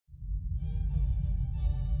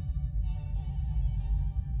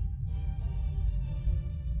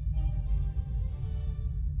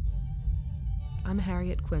I'm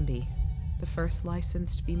Harriet Quimby, the first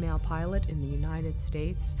licensed female pilot in the United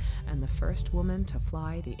States and the first woman to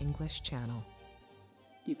fly the English Channel.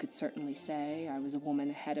 You could certainly say I was a woman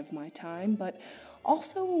ahead of my time, but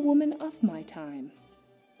also a woman of my time.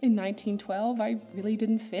 In 1912, I really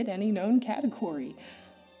didn't fit any known category.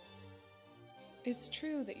 It's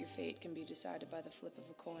true that your fate can be decided by the flip of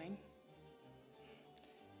a coin.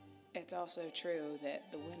 It's also true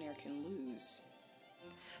that the winner can lose.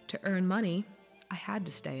 To earn money, I had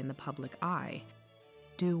to stay in the public eye,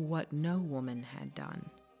 do what no woman had done,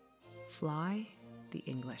 fly the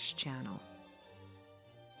English Channel.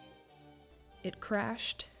 It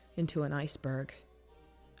crashed into an iceberg.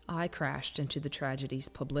 I crashed into the tragedy's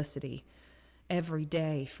publicity. Every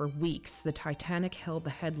day for weeks, the Titanic held the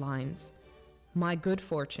headlines. My good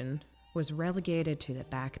fortune was relegated to the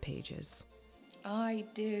back pages. I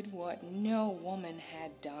did what no woman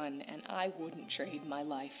had done, and I wouldn't trade my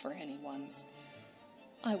life for anyone's.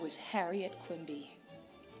 I was Harriet Quimby,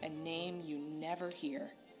 a name you never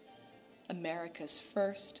hear. America's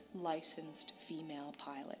first licensed female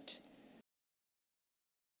pilot.